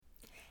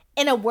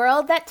In a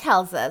world that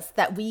tells us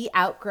that we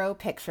outgrow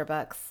picture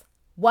books,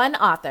 one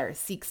author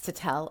seeks to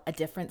tell a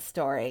different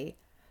story.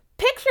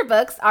 Picture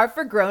books are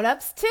for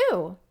grown-ups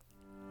too.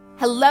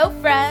 Hello,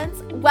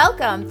 friends.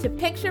 Welcome to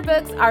Picture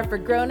Books Are for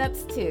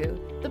Grown-ups Too,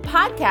 the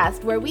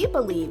podcast where we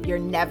believe you're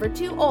never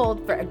too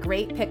old for a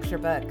great picture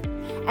book.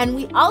 And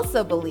we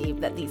also believe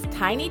that these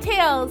tiny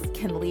tales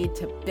can lead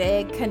to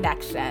big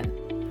connection.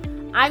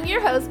 I'm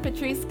your host,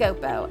 Patrice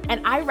Scopo,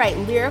 and I write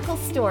lyrical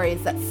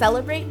stories that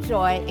celebrate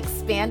joy,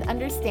 expand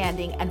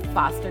understanding, and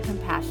foster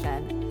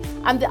compassion.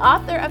 I'm the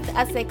author of the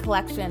essay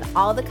collection,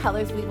 All the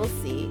Colors We Will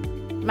See.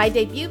 My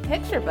debut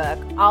picture book,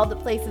 All the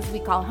Places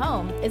We Call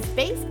Home, is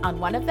based on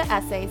one of the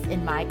essays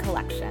in my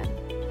collection.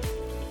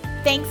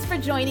 Thanks for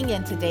joining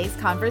in today's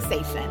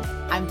conversation.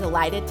 I'm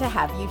delighted to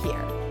have you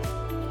here.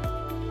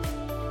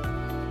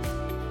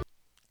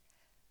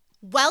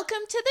 Welcome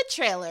to the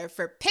trailer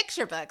for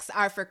Picture Books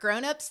Are for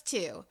Grown-ups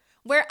Too,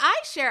 where I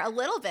share a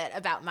little bit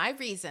about my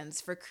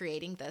reasons for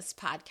creating this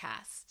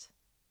podcast.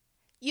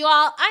 You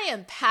all, I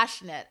am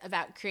passionate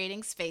about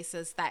creating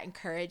spaces that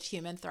encourage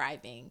human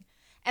thriving,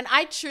 and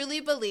I truly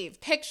believe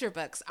picture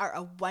books are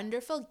a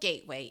wonderful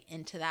gateway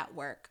into that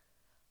work.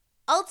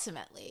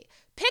 Ultimately,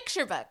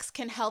 picture books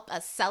can help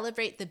us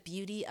celebrate the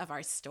beauty of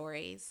our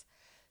stories.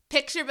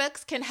 Picture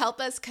books can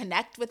help us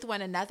connect with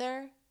one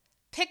another.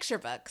 Picture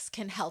books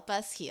can help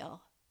us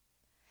heal.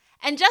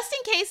 And just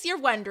in case you're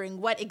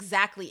wondering what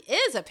exactly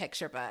is a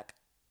picture book,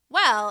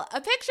 well, a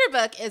picture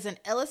book is an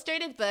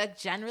illustrated book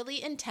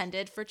generally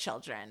intended for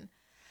children.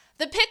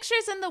 The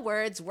pictures and the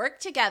words work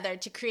together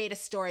to create a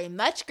story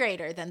much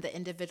greater than the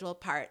individual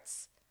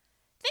parts.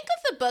 Think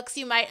of the books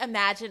you might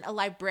imagine a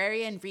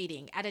librarian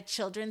reading at a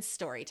children's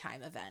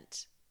storytime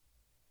event.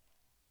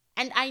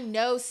 And I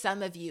know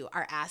some of you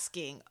are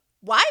asking,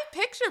 why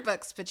picture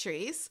books,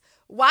 Patrice?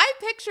 Why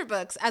picture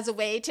books as a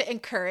way to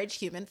encourage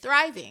human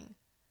thriving?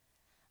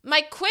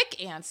 My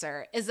quick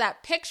answer is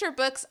that picture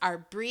books are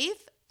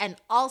brief and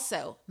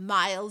also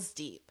miles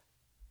deep.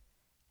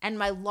 And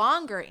my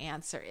longer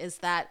answer is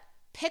that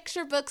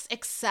picture books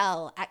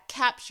excel at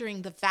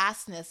capturing the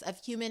vastness of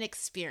human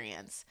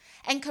experience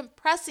and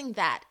compressing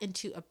that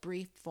into a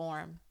brief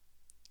form.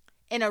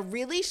 In a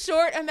really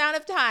short amount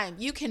of time,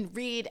 you can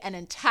read an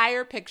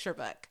entire picture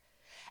book.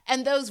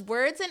 And those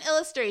words and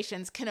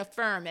illustrations can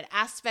affirm an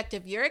aspect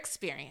of your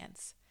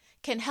experience,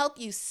 can help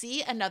you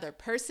see another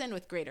person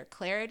with greater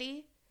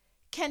clarity,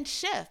 can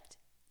shift,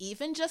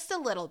 even just a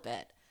little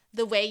bit,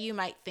 the way you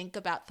might think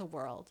about the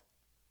world.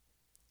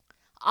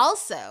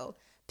 Also,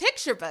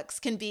 picture books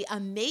can be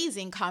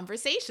amazing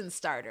conversation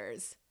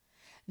starters.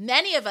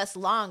 Many of us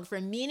long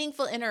for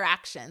meaningful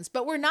interactions,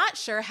 but we're not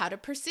sure how to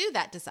pursue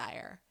that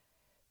desire.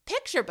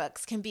 Picture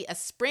books can be a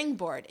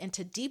springboard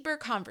into deeper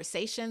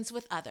conversations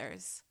with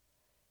others.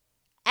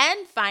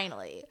 And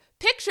finally,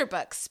 picture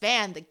books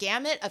span the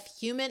gamut of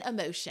human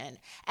emotion,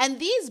 and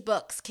these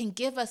books can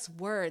give us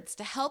words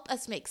to help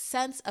us make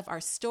sense of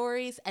our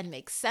stories and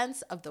make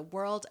sense of the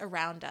world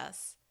around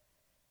us.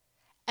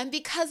 And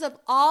because of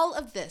all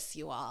of this,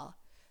 you all,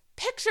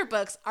 picture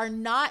books are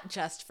not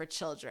just for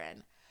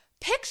children.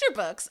 Picture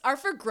books are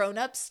for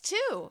grown-ups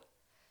too.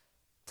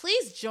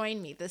 Please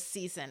join me this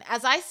season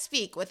as I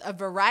speak with a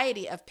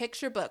variety of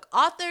picture book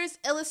authors,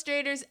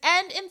 illustrators,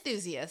 and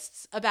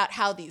enthusiasts about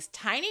how these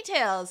tiny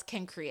tales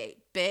can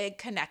create big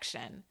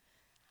connection.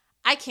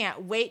 I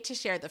can't wait to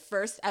share the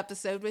first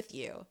episode with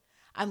you.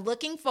 I'm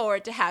looking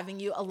forward to having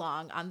you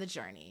along on the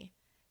journey.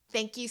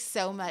 Thank you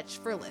so much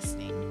for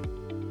listening.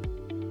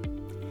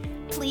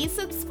 Please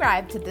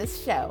subscribe to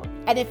this show,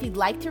 and if you'd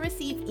like to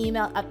receive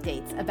email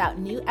updates about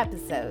new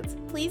episodes,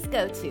 please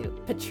go to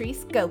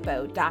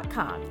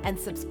patricescopo.com and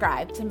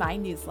subscribe to my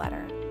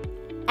newsletter.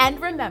 And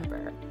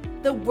remember,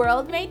 the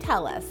world may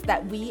tell us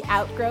that we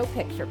outgrow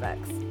picture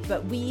books,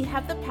 but we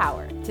have the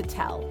power to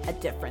tell a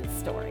different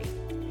story.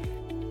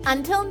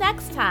 Until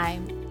next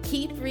time,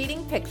 keep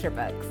reading picture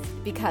books,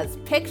 because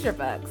picture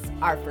books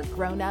are for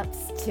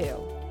grown-ups too.